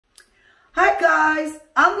Hi guys,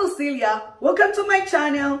 I'm Lucilia. Welcome to my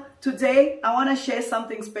channel. Today I want to share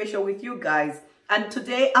something special with you guys. And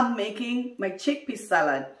today I'm making my chickpea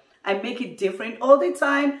salad. I make it different all the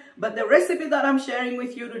time, but the recipe that I'm sharing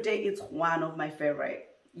with you today is one of my favorite.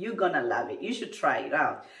 You're gonna love it. You should try it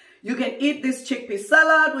out. You can eat this chickpea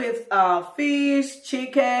salad with fish,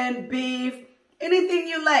 chicken, beef, anything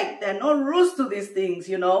you like. There are no rules to these things,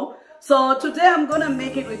 you know. So today I'm gonna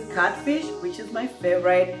make it with catfish, which is my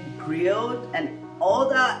favorite, grilled and all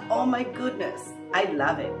that. Oh my goodness, I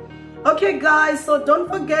love it. Okay guys, so don't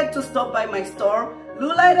forget to stop by my store,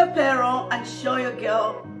 Lulite Apparel, and show your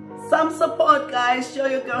girl some support, guys. Show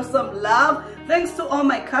your girl some love. Thanks to all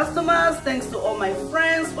my customers, thanks to all my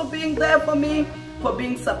friends for being there for me, for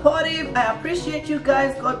being supportive. I appreciate you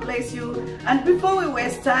guys. God bless you. And before we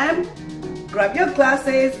waste time, grab your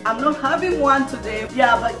glasses. I'm not having one today.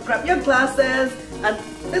 Yeah, but grab your glasses and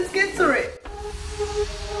let's get to it.